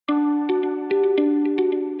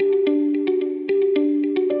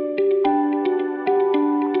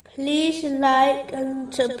like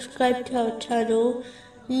and subscribe to our channel.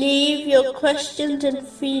 Leave your questions and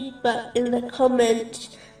feedback in the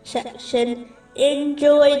comments section.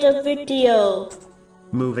 Enjoy the video.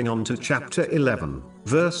 Moving on to chapter 11,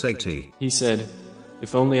 verse 80. He said,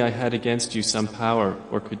 "If only I had against you some power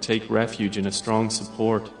or could take refuge in a strong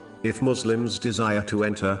support." If Muslims desire to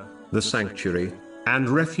enter the sanctuary and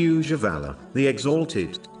refuge of Allah, the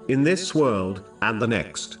Exalted, in this world and the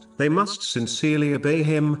next, they must sincerely obey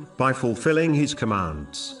Him by fulfilling His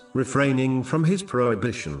commands, refraining from His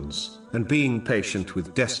prohibitions, and being patient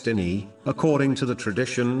with destiny, according to the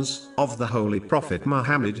traditions of the Holy Prophet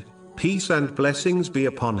Muhammad, peace and blessings be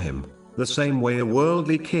upon him. The same way a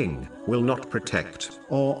worldly king will not protect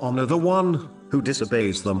or honor the one who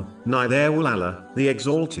disobeys them, neither will Allah, the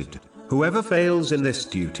Exalted. Whoever fails in this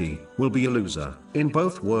duty will be a loser in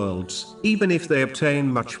both worlds, even if they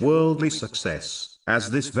obtain much worldly success, as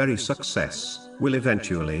this very success will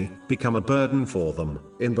eventually become a burden for them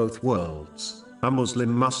in both worlds. A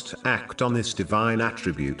Muslim must act on this divine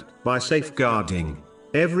attribute by safeguarding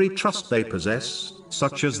every trust they possess,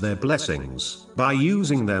 such as their blessings, by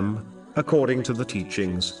using them according to the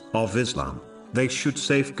teachings of Islam. They should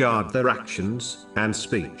safeguard their actions and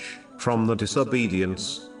speech from the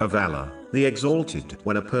disobedience of Allah, the Exalted.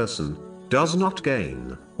 When a person does not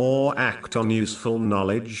gain or act on useful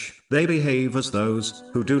knowledge, they behave as those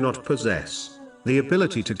who do not possess the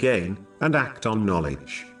ability to gain and act on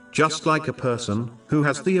knowledge, just like a person who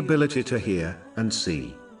has the ability to hear and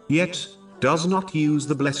see, yet does not use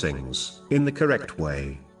the blessings in the correct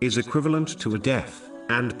way, is equivalent to a deaf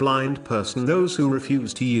and blind person. Those who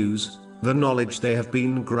refuse to use the knowledge they have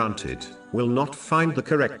been granted will not find the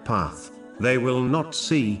correct path. They will not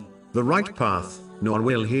see the right path, nor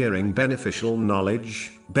will hearing beneficial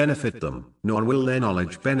knowledge benefit them, nor will their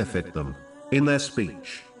knowledge benefit them in their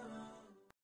speech.